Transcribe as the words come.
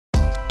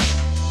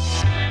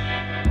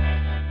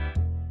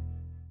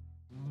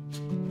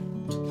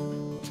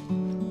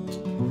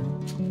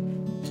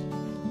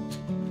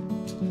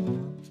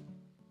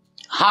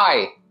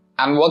Hi,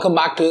 and welcome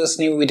back to this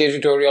new video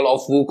tutorial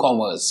of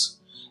WooCommerce.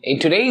 In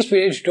today's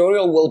video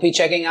tutorial, we'll be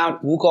checking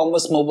out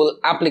WooCommerce mobile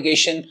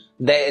application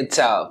there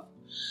itself.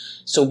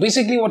 So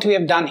basically what we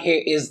have done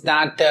here is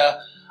that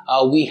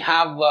we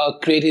have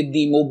created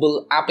the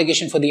mobile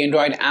application for the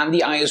Android and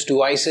the iOS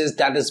devices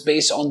that is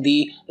based on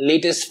the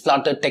latest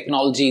Flutter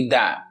technology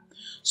there.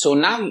 So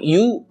now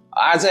you,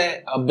 as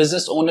a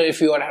business owner, if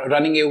you are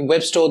running a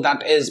web store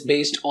that is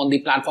based on the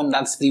platform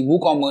that's the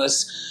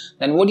WooCommerce,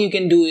 then what you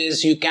can do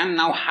is you can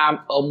now have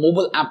a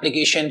mobile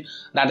application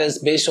that is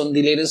based on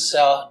the latest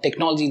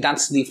technology,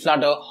 that's the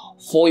Flutter,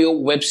 for your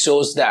web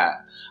stores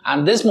there.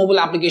 And this mobile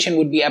application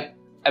would be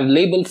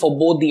available for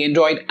both the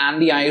Android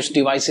and the iOS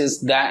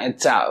devices there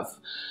itself.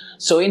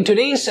 So in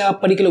today's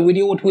particular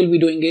video, what we'll be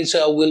doing is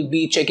we'll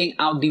be checking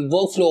out the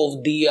workflow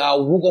of the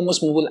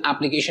WooCommerce mobile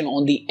application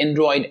on the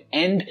Android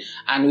end,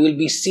 and we'll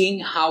be seeing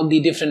how the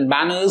different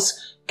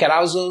banners,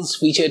 carousels,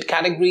 featured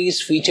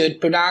categories, featured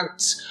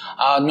products,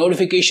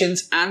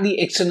 notifications, and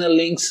the external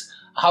links,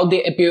 how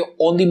they appear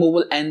on the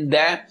mobile end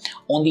there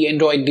on the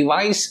Android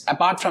device.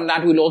 Apart from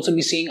that, we'll also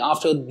be seeing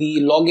after the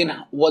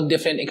login what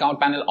different account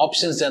panel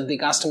options that the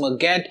customer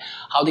get,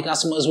 how the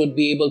customers would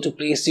be able to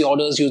place the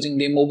orders using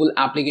their mobile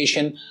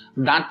application,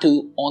 that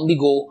too on the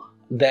go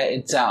there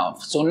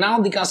itself. So now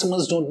the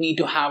customers don't need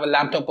to have a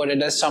laptop or a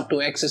desktop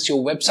to access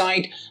your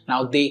website.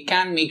 Now they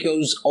can make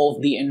use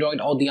of the Android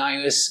or the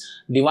iOS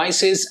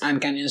devices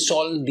and can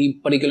install the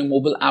particular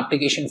mobile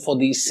application for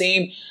the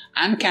same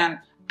and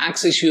can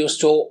access your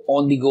store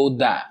on the go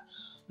there.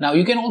 Now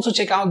you can also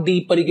check out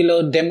the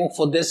particular demo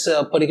for this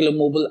particular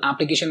mobile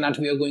application that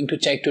we are going to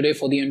check today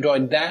for the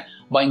Android there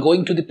by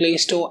going to the Play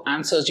Store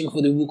and searching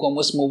for the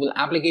WooCommerce mobile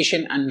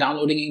application and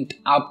downloading it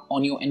up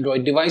on your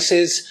Android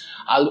devices.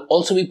 I'll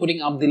also be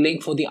putting up the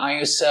link for the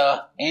iOS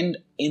end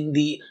in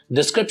the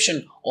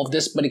description of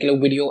this particular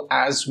video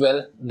as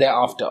well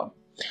thereafter.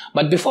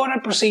 But before I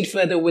proceed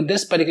further with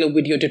this particular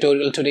video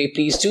tutorial today,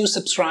 please do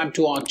subscribe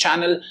to our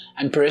channel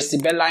and press the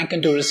bell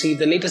icon to receive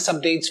the latest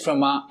updates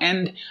from our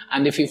end.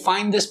 And if you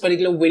find this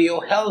particular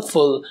video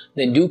helpful,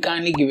 then do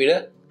kindly give it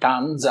a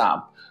thumbs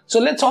up. So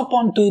let's hop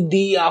on to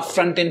the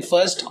front end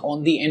first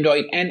on the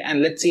Android end,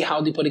 and let's see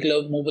how the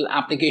particular mobile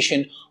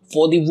application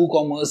for the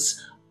WooCommerce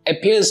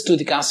appears to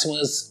the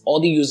customers or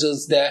the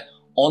users there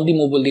on the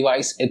mobile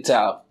device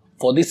itself.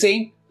 For the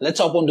same, let's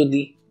hop on to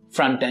the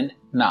front end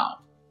now.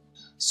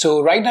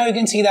 So right now you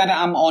can see that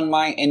I'm on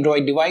my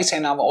Android device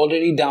and I've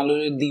already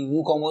downloaded the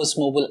WooCommerce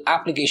mobile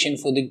application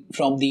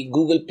from the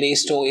Google Play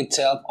Store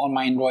itself on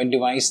my Android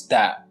device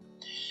there.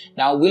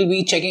 Now we'll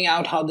be checking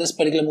out how this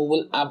particular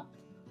mobile app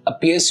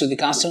appears to the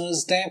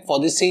customers there. For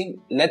the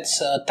same, let's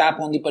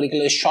tap on the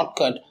particular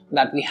shortcut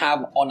that we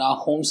have on our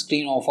home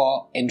screen of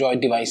our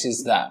Android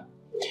devices there.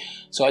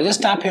 So I'll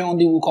just tap here on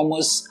the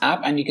WooCommerce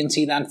app and you can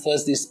see that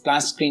first this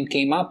splash screen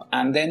came up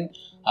and then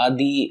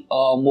the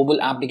mobile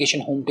application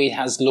homepage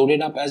has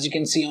loaded up, as you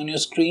can see on your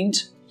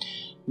screens.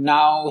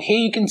 Now here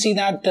you can see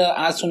that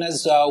as soon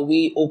as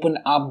we open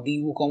up the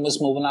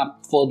WooCommerce mobile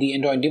app for the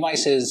Android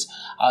devices,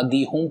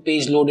 the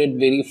homepage loaded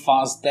very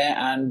fast there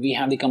and we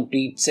have the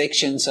complete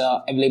sections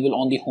available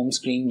on the home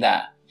screen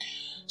there.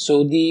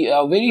 So the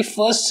very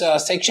first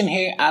section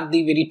here at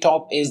the very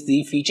top is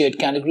the featured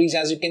categories,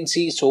 as you can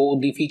see. So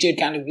the featured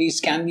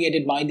categories can be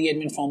added by the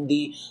admin from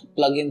the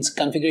plugins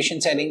configuration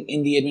setting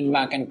in the admin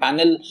backend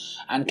panel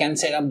and can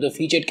set up the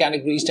featured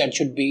categories that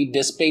should be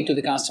displayed to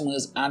the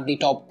customers at the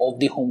top of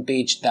the home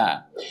page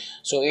there.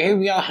 So here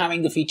we are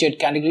having the featured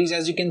categories,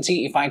 as you can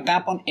see. If I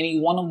tap on any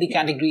one of the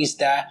categories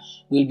there,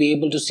 we'll be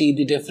able to see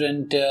the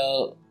different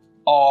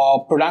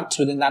products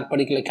within that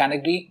particular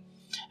category.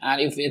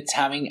 And if it's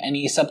having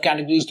any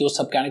subcategories, those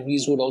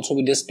subcategories would also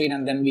be displayed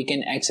and then we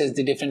can access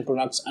the different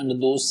products under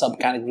those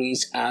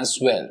subcategories as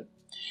well.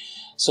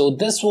 So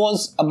this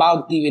was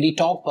about the very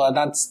top,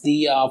 that's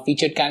the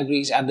featured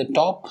categories at the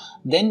top.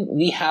 Then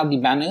we have the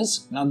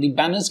banners. Now the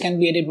banners can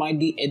be added by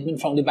the admin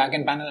from the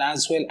backend panel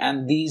as well,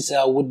 and these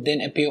would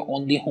then appear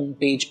on the home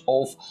page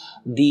of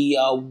the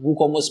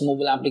WooCommerce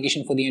mobile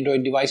application for the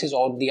Android devices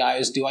or the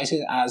iOS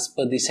devices as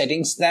per the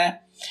settings there.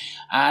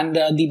 And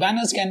the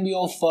banners can be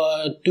of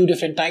two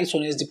different types.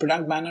 One is the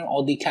product banner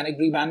or the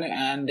category banner,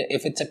 and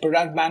if it's a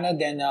product banner,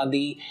 then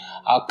the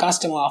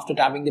customer, after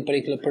tapping the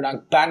particular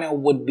product banner,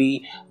 would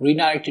be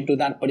redirected to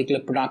that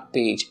particular product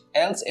page.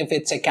 Else, if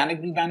it's a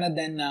category banner,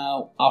 then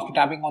after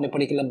tapping on a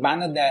particular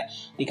banner there,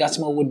 the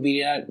customer would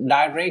be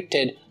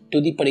directed to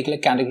the particular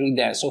category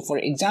there. So for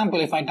example,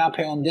 if I tap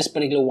here on this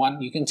particular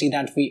one, you can see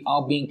that we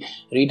are being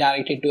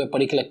redirected to a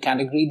particular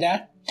category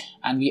there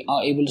and we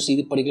are able to see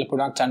the particular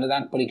products under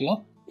that particular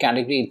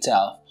category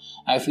itself.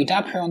 If we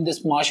tap here on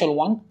this Marshall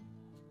one,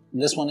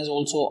 this one is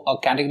also a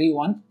category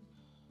one.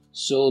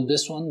 So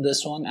this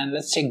one, and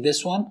let's check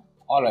this one.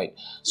 Alright,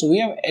 so we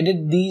have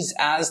added these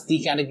as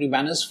the category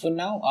banners for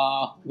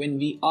now. When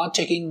we are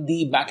checking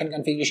the backend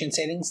configuration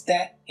settings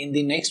there in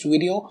the next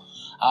video,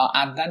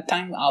 at that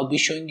time I'll be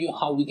showing you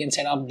how we can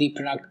set up the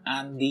product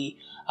and the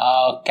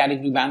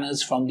category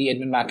banners from the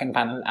admin backend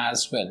panel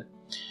as well.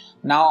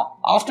 Now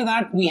after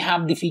that we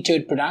have the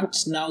featured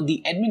products. Now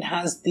the admin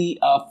has the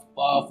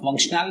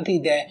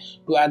functionality there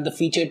to add the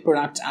featured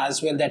products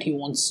as well that he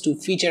wants to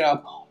feature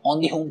up on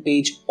the home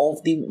page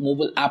of the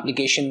mobile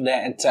application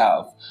there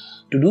itself.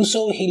 To do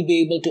so, he'll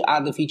be able to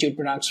add the featured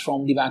products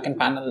from the backend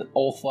panel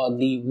of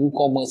the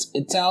WooCommerce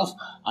itself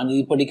under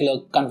the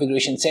particular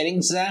configuration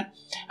settings there,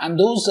 and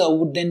those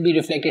would then be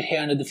reflected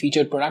here under the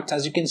featured products.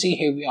 As you can see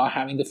here, we are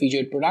having the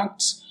featured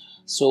products.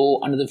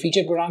 So under the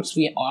featured products,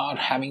 we are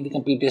having the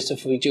complete list of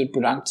featured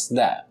products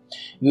there.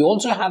 We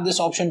also have this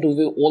option to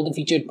view all the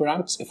featured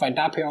products. If I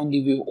tap here on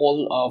the view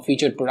all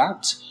featured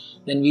products,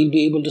 then we'll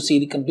be able to see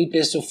the complete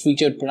list of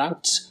featured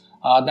products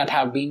that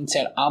have been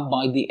set up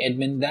by the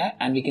admin there,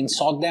 and we can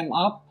sort them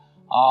up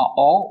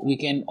or we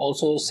can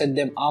also set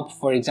them up.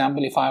 For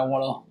example, if I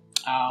want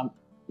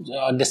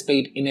to display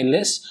it in a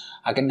list,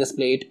 I can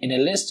display it in a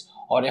list,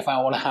 or if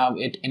I want to have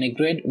it in a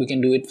grid, we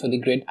can do it for the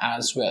grid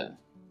as well.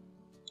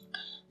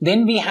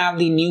 Then we have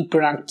the new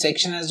product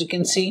section, as you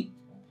can see,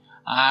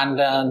 and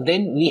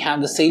then we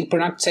have the sale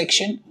product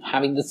section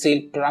having the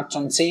sale products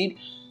on sale.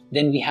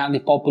 Then we have the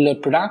popular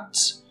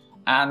products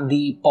and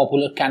the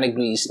popular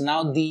categories.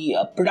 Now the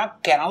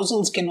product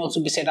carousels can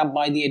also be set up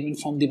by the admin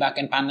from the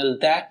backend panel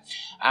there,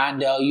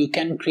 and you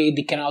can create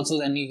the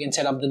carousels and you can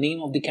set up the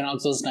name of the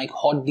carousels like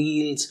hot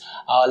deals,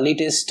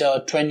 latest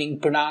trending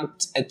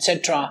products,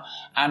 etc.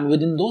 And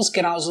within those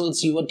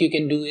carousels, what you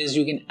can do is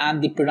you can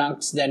add the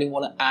products that you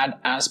want to add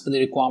as per the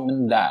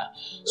requirement there.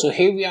 So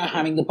here we are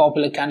having the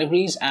popular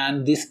categories,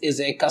 and this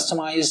is a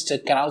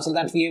customized carousel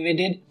that we have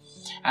added.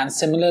 And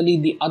similarly,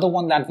 the other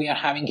one that we are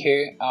having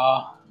here,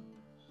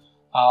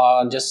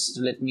 just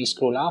let me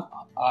scroll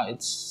up,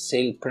 it's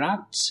sale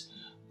products,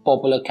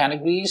 popular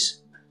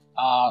categories,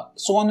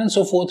 so on and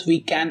so forth. We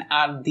can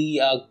add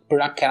the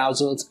product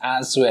carousels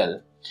as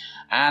well.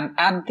 And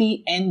at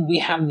the end, we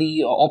have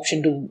the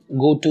option to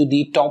go to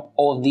the top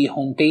of the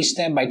home page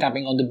there by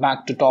tapping on the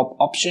back to top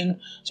option.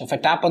 So if I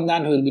tap on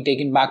that, we will be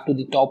taken back to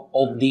the top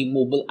of the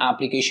mobile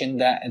application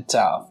there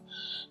itself.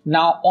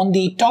 Now on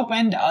the top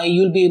end,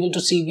 you'll be able to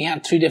see we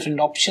have three different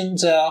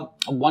options.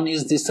 One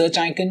is the search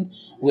icon,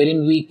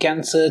 wherein we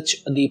can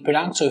search the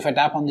product. So if I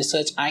tap on the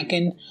search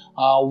icon,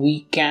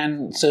 we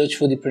can search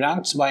for the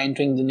products by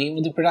entering the name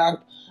of the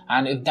product,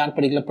 and if that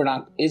particular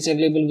product is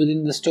available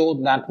within the store,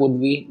 that would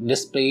be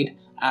displayed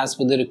as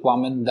per the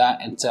requirement there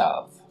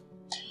itself.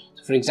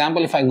 So for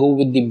example, if I go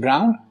with the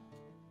brown,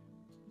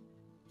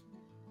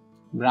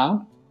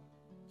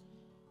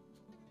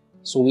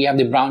 so we have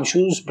the brown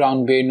shoes,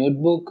 brown bear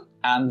notebook,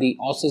 and the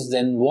Asus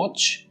Zen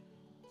watch.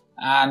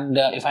 And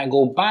if I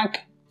go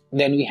back,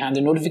 then we have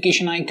the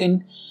notification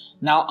icon.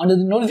 Now under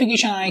the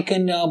notification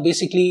icon,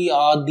 basically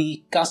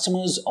the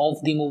customers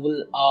of the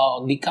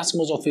mobile, the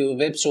customers of your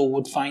web store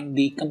would find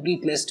the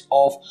complete list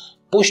of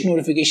push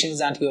notifications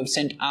that you have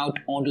sent out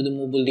onto the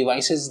mobile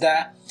devices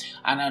there,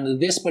 and under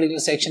this particular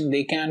section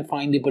they can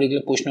find the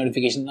particular push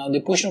notification. Now the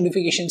push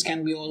notifications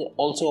can be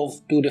also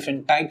of two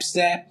different types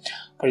there.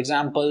 For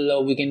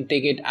example, we can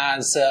take it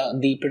as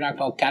the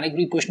product or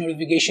category push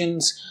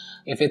notifications.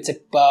 If it's a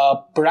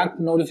product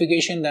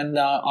notification, then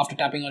after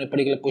tapping on a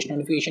particular push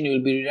notification, you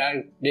will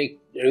be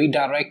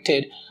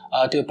redirected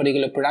to a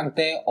particular product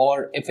there.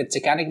 Or if it's a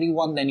category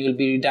one, then you will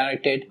be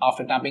redirected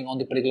after tapping on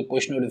the particular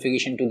push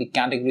notification to the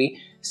category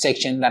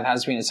section that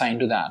has been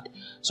assigned to that.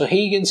 So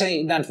here you can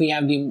say that we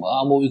have the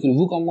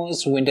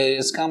WooCommerce winter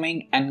is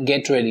coming and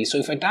get ready. So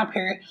if I tap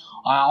here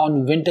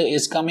on winter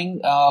is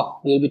coming,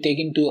 we'll be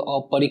taken to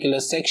a particular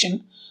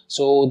section.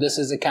 So this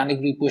is a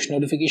category push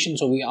notification.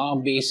 So we are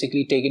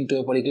basically taken to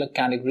a particular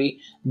category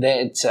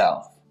there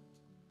itself.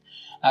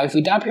 Now if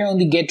we tap here on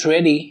the get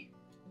ready,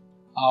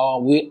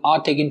 we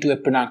are taken to a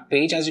product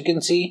page, as you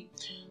can see.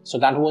 So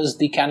that was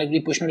the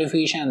category push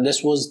notification, and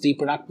this was the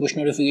product push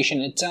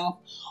notification itself.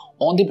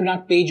 On the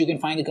product page, you can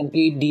find the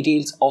complete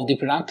details of the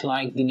product,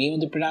 like the name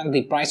of the product,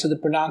 the price of the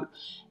product,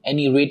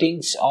 any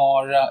ratings,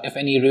 or if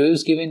any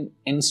reviews given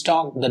in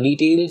stock, the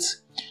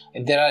details.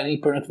 If there are any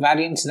product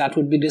variants, that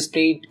would be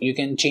displayed. You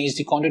can change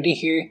the quantity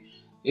here.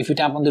 If you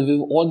tap on the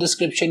view all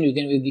description, you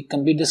can view the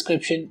complete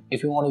description.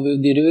 If you want to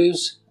view the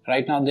reviews,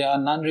 right now there are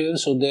none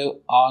reviews, so there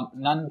are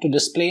none to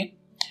display.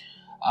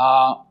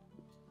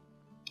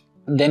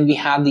 Then we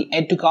have the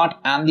add to cart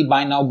and the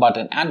buy now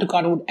button. Add to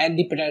cart would add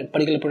the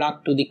particular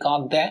product to the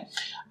cart there,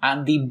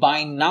 and the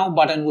buy now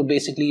button would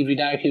basically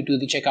redirect you to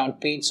the checkout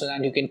page so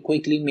that you can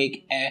quickly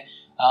make a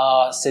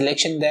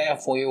selection there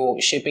for your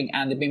shipping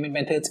and the payment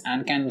methods,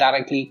 and can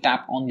directly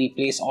tap on the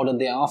place order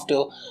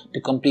thereafter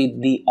to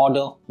complete the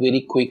order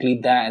very quickly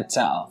there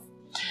itself.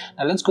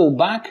 Now let's go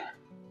back.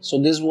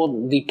 So this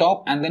was the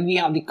top, and then we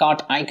have the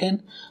cart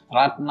icon.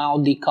 Right now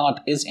the cart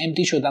is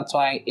empty, so that's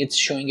why it's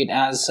showing it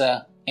as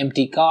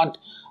empty cart.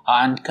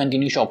 And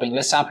continue shopping.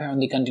 Let's tap here on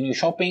the continue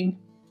shopping.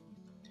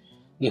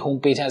 The home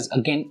page has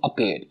again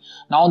appeared.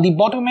 Now on the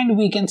bottom end,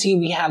 we can see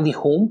we have the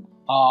home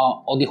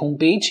or the home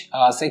page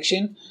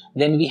section.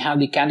 Then we have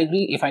the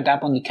category. If I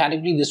tap on the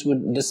category, this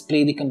would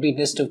display the complete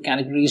list of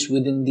categories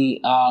within the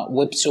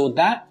web store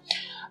there.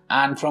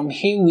 and from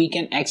here we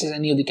can access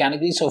any of the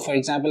categories. So for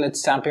example,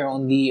 let's tap here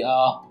on the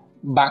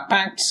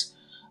backpacks.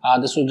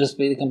 This will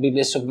display the complete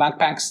list of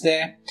backpacks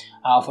there.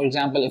 For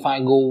example, if I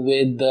go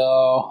with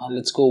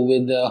let's go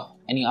with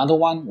any other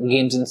one,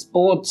 games and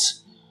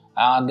sports,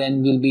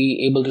 then we'll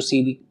be able to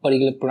see the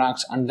particular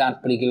products under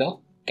that particular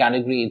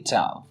category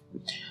itself.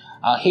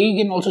 Here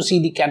you can also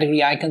see the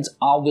category icons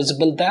are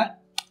visible there.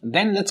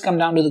 Then let's come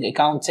down to the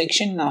account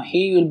section. Now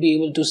here you'll be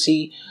able to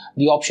see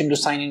the option to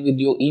sign in with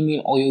your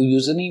email or your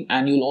username,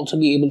 and you'll also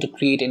be able to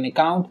create an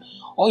account,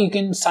 or you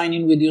can sign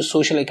in with your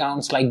social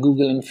accounts like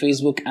Google and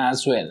Facebook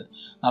as well.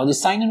 Now the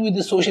sign in with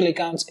the social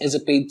accounts is a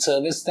paid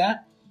service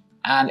there,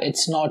 and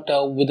it's not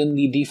within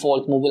the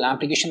default mobile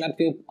application that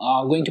we're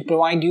going to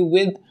provide you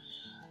with.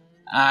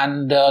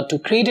 And to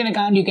create an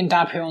account, you can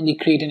tap here on the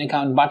create an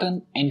account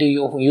button, enter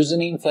your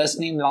username, first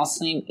name,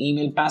 last name,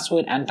 email,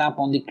 password, and tap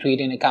on the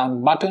create an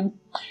account button.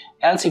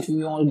 Else, if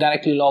you want to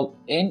directly log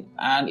in,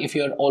 and if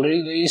you're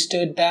already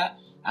registered there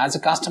as a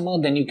customer,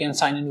 then you can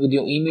sign in with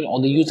your email or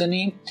the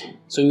username.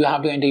 So you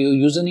have to enter your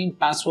username,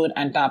 password,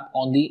 and tap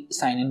on the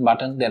sign in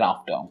button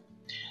thereafter.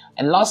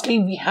 And lastly,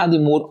 we have the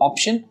more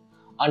option.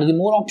 Under the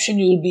more option,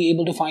 you will be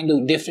able to find the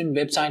different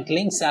website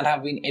links that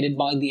have been added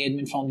by the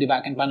admin from the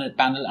backend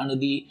panel under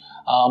the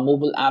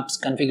mobile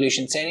apps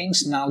configuration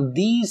settings. Now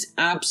these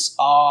apps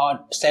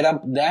are set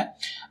up there,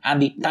 and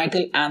the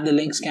title and the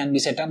links can be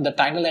set up. The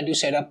title that you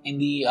set up in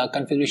the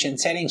configuration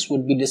settings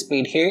would be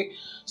displayed here.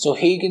 So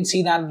here you can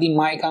see that the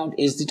my account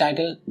is the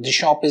title, the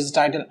shop is the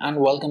title, and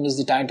welcome is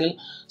the title.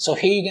 So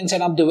here you can set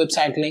up the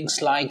website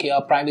links like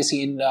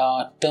privacy and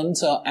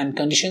terms and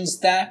conditions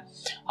there,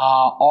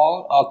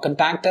 or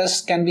contact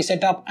us can be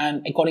set up,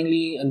 and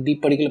accordingly the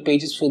particular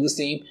pages for the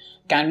same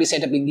can be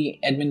set up in the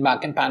admin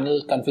backend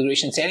panel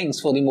configuration settings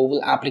for the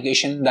mobile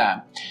application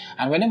there.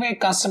 And whenever a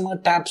customer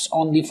taps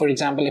on the, for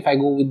example, if I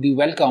go with the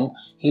welcome,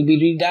 he'll be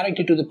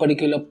redirected to the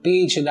particular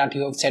page that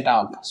you have set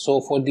up.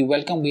 So for the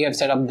welcome, we have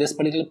set up this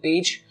particular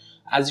page,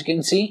 as you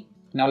can see.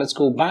 Now let's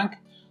go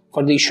back.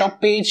 For the shop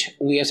page,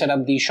 we have set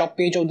up the shop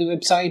page of the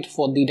website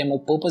for the demo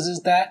purposes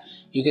there.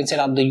 You can set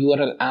up the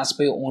URL as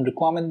per your own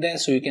requirement there.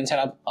 So you can set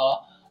up a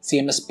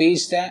CMS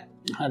page there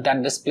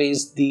that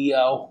displays the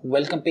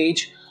welcome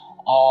page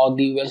or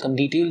the welcome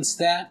details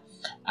there,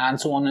 and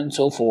so on and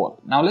so forth.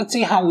 Now let's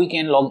see how we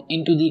can log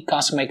into the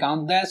customer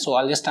account there. So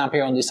I'll just tap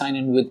here on the sign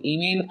in with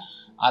email.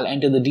 I'll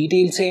enter the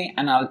details here,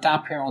 and I'll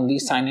tap here on the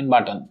sign in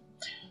button.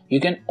 You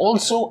can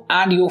also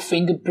add your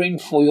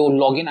fingerprint for your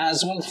login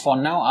as well. For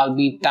now, I'll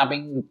be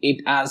tapping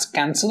it as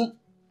cancel.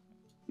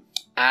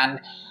 And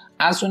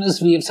as soon as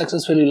we have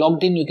successfully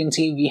logged in, you can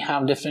see we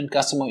have different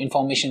customer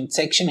information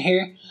section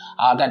here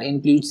that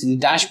includes the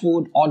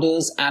dashboard,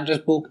 orders, address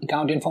book,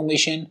 account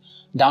information,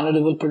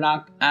 downloadable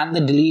product, and the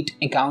delete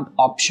account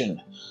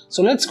option.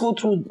 So let's go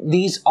through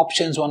these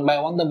options one by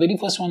one. The very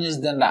first one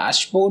is the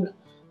dashboard.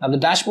 Now the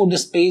dashboard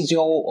displays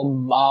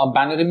your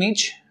banner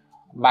image,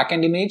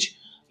 backend image,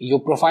 your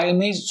profile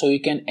image, so you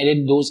can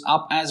edit those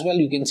up as well.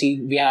 You can see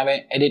we have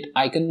an edit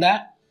icon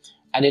there.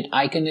 Edit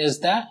icon is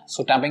there,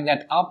 so tapping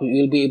that up,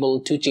 you will be able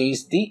to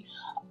change the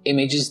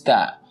images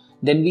there.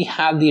 Then we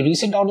have the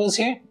recent orders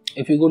here.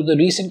 If you go to the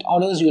recent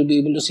orders, you will be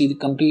able to see the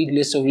complete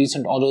list of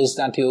recent orders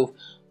that you've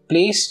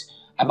placed.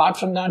 Apart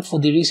from that, for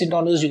the recent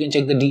orders, you can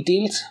check the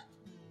details,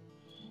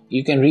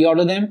 you can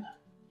reorder them,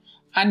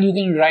 and you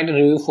can write a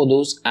review for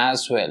those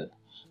as well.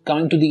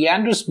 Coming to the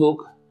address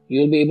book,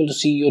 you'll be able to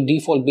see your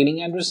default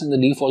billing address and the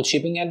default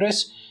shipping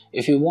address.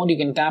 If you want, you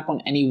can tap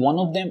on any one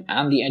of them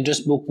and the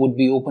address book would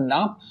be opened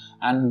up,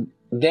 and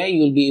there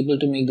you'll be able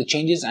to make the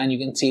changes and you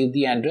can save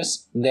the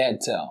address there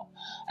itself.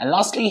 And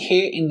lastly,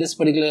 here in this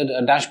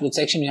particular dashboard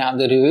section, you have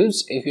the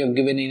reviews. If you have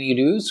given any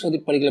reviews for the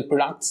particular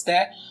products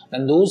there,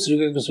 then those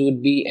reviews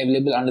would be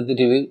available under the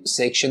review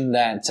section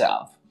there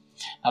itself.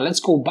 Now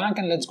let's go back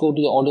and let's go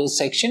to the orders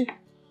section.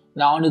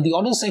 Now under the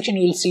orders section,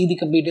 you will see the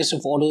complete list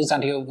of orders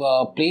that you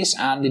have placed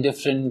and the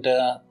different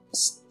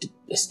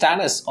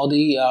status or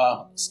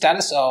the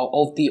status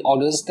of the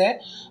orders there,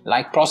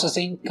 like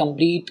processing,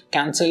 complete,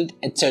 cancelled,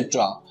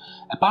 etc.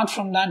 Apart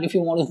from that, if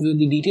you want to view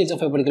the details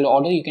of a particular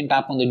order, you can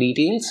tap on the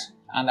details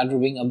and that will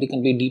bring up the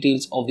complete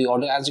details of the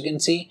order. As you can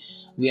see,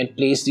 we had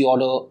placed the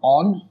order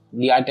on,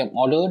 the item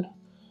ordered,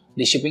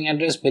 the shipping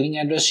address, billing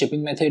address,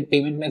 shipping method,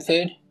 payment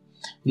method.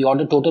 The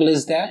order total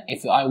is there.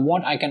 If I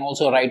want, I can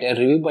also write a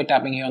review by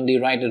tapping here on the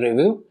write a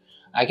review.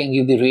 I can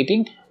give the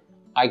rating.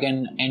 I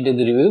can enter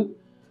the review.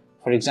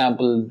 For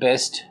example,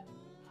 best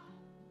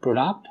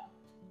product.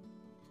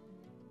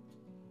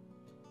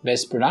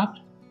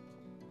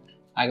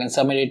 I can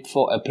submit it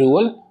for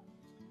approval.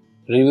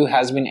 Review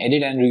has been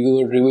edited and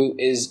review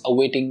is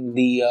awaiting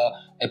the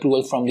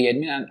approval from the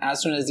admin. And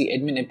as soon as the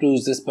admin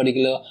approves this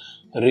particular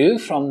review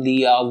from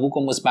the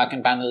WooCommerce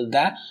backend panel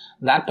there,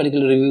 that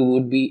particular review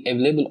would be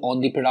available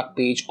on the product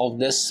page of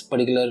this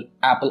particular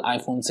Apple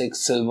iPhone 6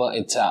 Silver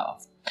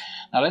itself.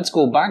 Now let's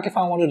go back. If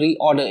I want to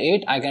reorder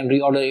it, I can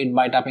reorder it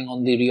by tapping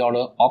on the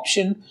reorder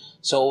option.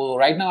 So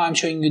right now I'm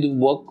showing you the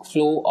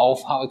workflow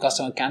of how a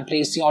customer can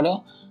place the order.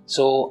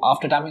 So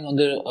after tapping on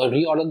the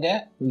reorder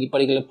there, the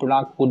particular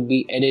product would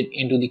be added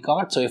into the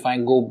cart. So if I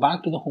go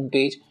back to the home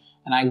page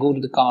and I go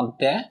to the cart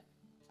there,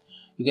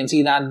 you can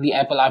see that the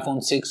Apple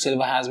iPhone 6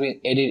 Silver has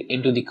been added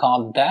into the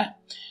cart there.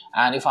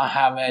 And if I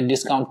have a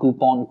discount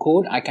coupon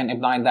code, I can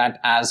apply that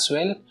as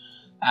well.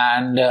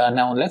 And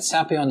now let's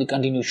tap here on the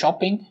continue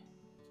shopping.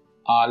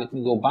 Let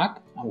me go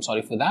back. I'm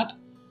sorry for that.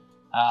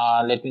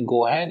 Let me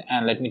go ahead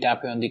and let me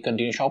tap here on the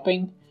continue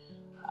shopping.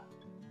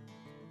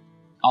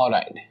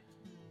 Alright.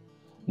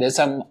 There's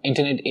some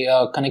internet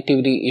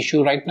connectivity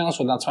issue right now,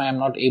 so that's why I'm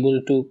not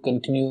able to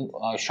continue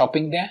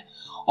shopping there.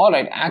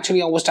 Alright,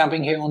 actually I was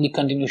tapping here on the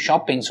continue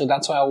shopping, so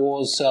that's why I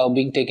was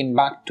being taken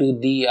back to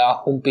the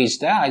home page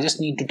there. I just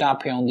need to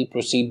tap here on the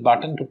proceed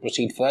button to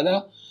proceed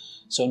further.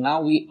 So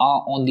now we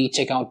are on the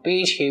checkout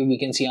page. Here we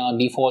can see our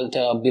default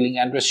billing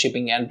address,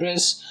 shipping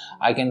address.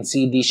 I can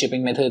see the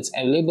shipping methods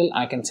available.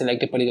 I can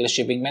select a particular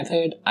shipping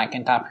method. I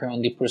can tap here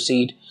on the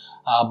proceed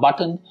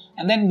button,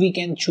 and then we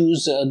can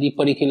choose the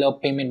particular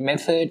payment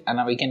method, and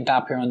now we can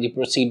tap here on the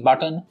proceed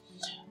button,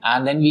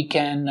 and then we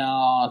can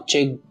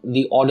check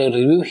the order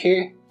review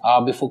here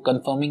before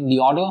confirming the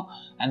order,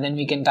 and then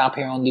we can tap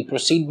here on the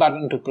proceed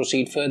button to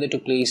proceed further to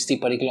place the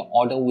particular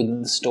order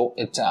within the store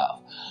itself.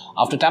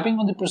 After tapping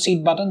on the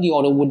proceed button, the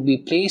order would be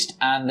placed,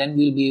 and then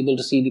we'll be able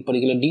to see the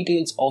particular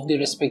details of the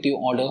respective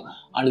order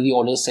under the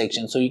orders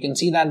section. So you can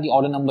see that the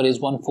order number is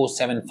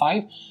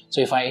 1475. So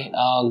if I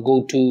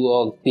go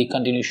to the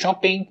continue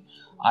shopping,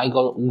 I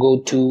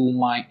go to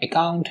my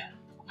account,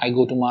 I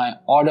go to my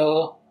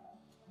order.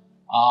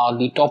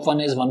 The top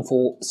one is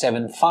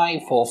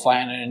 1475 for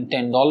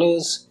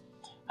 $510,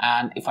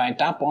 and if I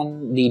tap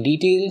on the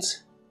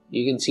details,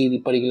 you can see the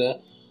particular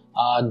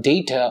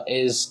data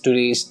is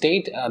today's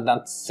date,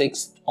 that's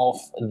 6th of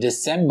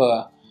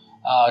December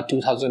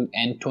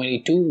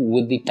 2022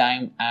 with the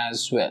time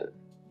as well.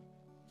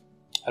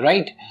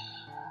 Right.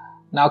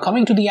 Now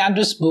coming to the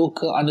address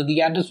book, under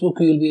the address book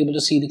you will be able to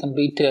see the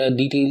complete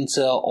details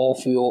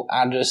of your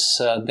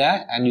address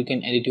there, and you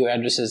can edit your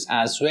addresses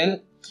as well.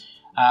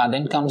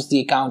 Then comes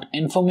the account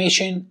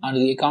information. Under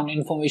the account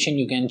information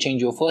you can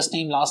change your first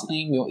name, last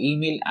name, your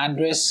email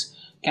address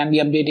can be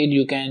updated.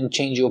 You can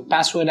change your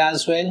password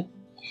as well.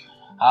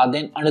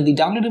 Then under the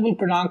downloadable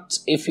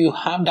products, if you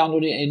have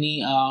downloaded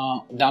any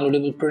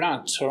downloadable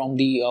products from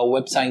the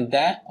website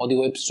there or the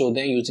web store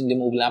there using the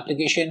mobile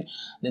application,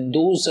 then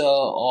those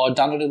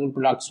downloadable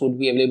products would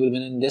be available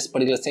within this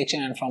particular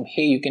section, and from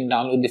here you can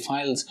download the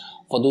files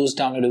for those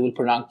downloadable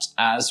products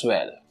as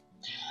well.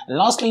 And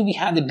lastly, we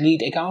have the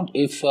delete account.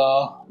 If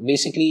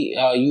basically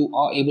you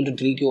are able to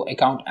delete your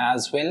account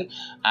as well,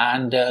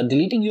 and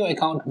deleting your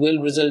account will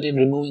result in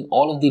removing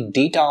all of the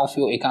data of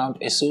your account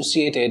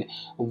associated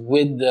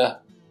with the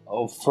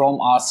from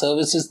our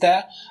services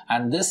there,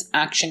 and this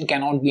action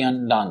cannot be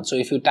undone. So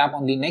if you tap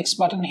on the next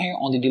button here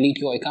on the delete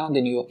your account,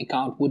 then your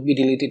account would be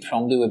deleted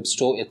from the web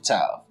store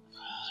itself.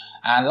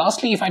 And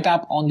lastly, if I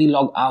tap on the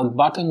log out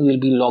button, we'll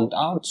be logged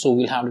out. So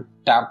we'll have to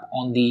tap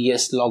on the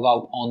yes log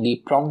out on the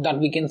prompt that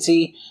we can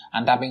see,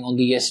 and tapping on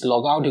the yes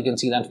log out, you can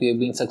see that we have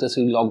been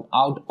successfully logged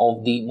out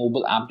of the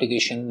mobile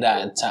application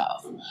there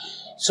itself.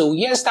 So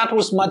yes, that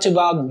was much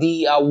about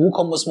the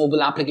WooCommerce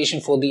mobile application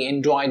for the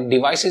Android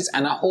devices,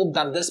 and I hope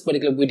that this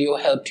particular video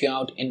helped you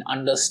out in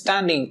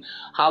understanding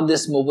how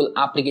this mobile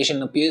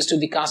application appears to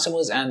the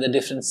customers and the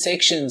different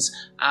sections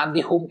at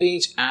the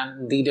homepage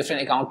and the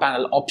different account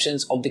panel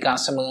options of the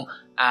customer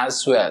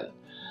as well.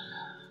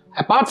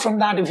 Apart from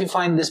that, if you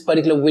find this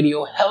particular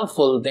video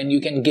helpful, then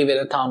you can give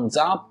it a thumbs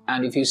up,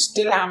 and if you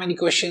still have any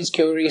questions,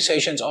 queries,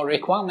 suggestions or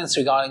requirements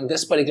regarding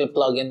this particular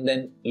plugin,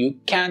 then you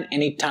can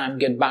anytime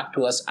get back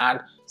to us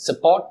at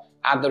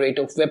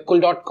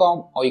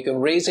support@webcool.com, or you can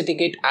raise a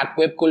ticket at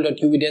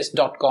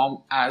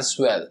webcool.uvdesk.com as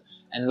well.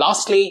 And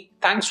lastly,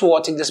 thanks for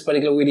watching this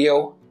particular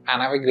video,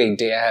 and have a great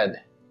day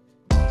ahead.